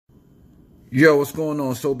Yo, what's going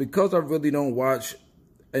on? So because I really don't watch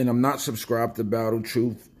and I'm not subscribed to Battle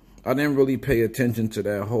Truth, I didn't really pay attention to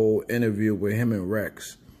that whole interview with him and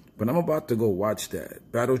Rex. But I'm about to go watch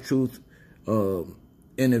that Battle Truth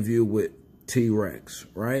interview with T-Rex,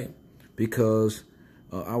 right? Because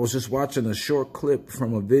I was just watching a short clip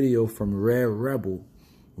from a video from Rare Rebel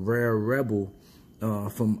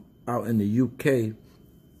from out in the UK,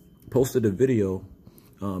 posted a video,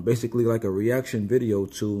 basically like a reaction video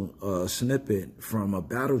to a snippet from a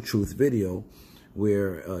Battle Truth video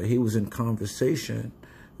where he was in conversation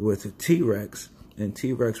with T-Rex, and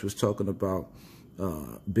T-Rex was talking about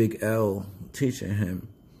Big L teaching him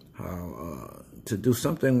how to do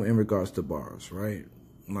something in regards to bars, right?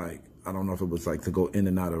 Like, I don't know if it was like to go in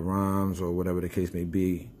and out of rhymes or whatever the case may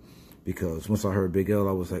be, because once I heard Big L,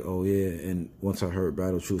 I was like, oh yeah, and once I heard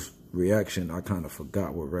Battle Truth's reaction, I kind of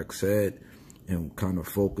forgot what Rex said and kind of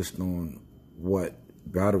focused on what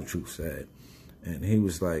Battle Truth said. And he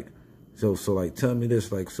was like, so like, tell me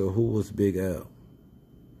this, like, so who was Big L?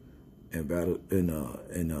 And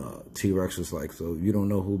T-Rex was like, so you don't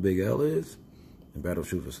know who Big L is? And Battle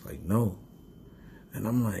Truth was like, no. And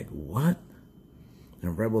I'm like, what?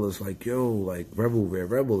 And Rebel is like, yo, like,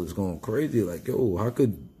 Rebel is going crazy. Like, yo, how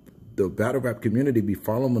could the battle rap community be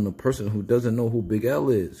following a person who doesn't know who Big L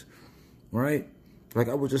is, right? Like,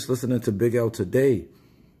 I was just listening to Big L today,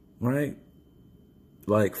 right?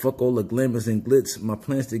 Like, fuck all the glamours and glitz, my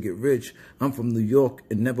plans to get rich. I'm from New York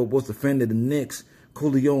and never was a fan of the Knicks.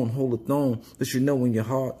 Coolio, hold a throne, this you know in your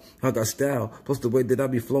heart. I got style, plus the way that I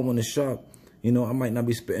be flowing is sharp. You know, I might not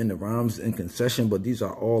be spitting the rhymes in concession, but these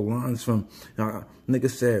are all lines from, nigga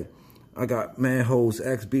said, I got man hoes,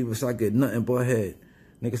 ex beavers, I get nothing but head.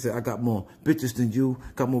 Nigga said, I got more bitches than you,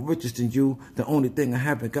 got more riches than you. The only thing I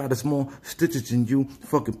haven't got is more stitches than you.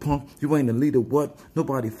 Fucking punk, you ain't a leader, what?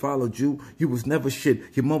 Nobody followed you. You was never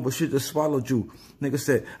shit. Your mother should have swallowed you. Nigga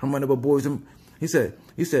said, I'm running with boys. He said,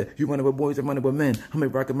 you running with boys, I'm running with men. I'm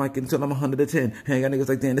rocking mic until I'm 110. Hey, I got niggas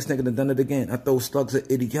like, damn, this nigga done done it again. I throw slugs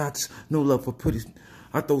at idiots, no love for pretty.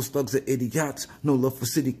 I throw slugs at idiots, no love for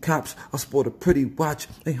city cops. I sport a pretty watch,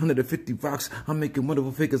 850 rocks. I'm making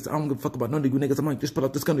wonderful figures. I don't give a fuck about none of you niggas. I might just put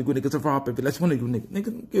out this gun to you niggas and rob every last one of you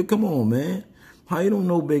niggas. Nigga, come on, man. How you don't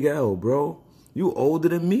know Big L, bro? You older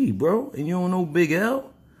than me, bro, and you don't know Big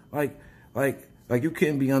L? Like you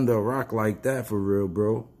can't be under a rock like that for real,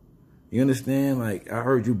 bro. You understand? Like, I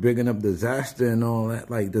heard you bigging up Disaster and all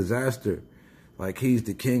that. Like, Disaster. Like, he's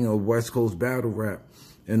the king of West Coast battle rap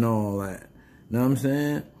and all that. Know what I'm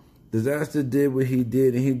saying? Disaster did what he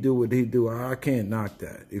did and he do what he do. I can't knock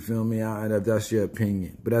that. You feel me? That's your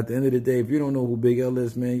opinion. But at the end of the day, if you don't know who Big L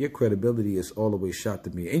is, man, your credibility is all the way shot to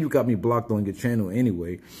me. And you got me blocked on your channel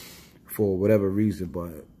anyway for whatever reason.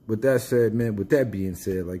 But with that said, man, with that being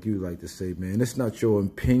said, like you like to say, man, it's not your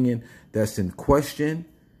opinion that's in question.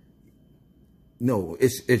 No,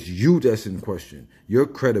 it's you that's in question. Your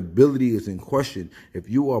credibility is in question. If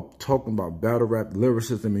you are talking about battle rap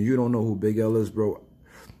lyricism and you don't know who Big L is, bro,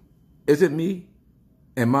 is it me?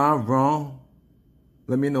 Am I wrong?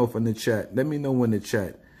 Let me know in the chat. Let me know in the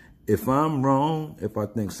chat if I'm wrong, if I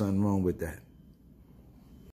think something wrong with that.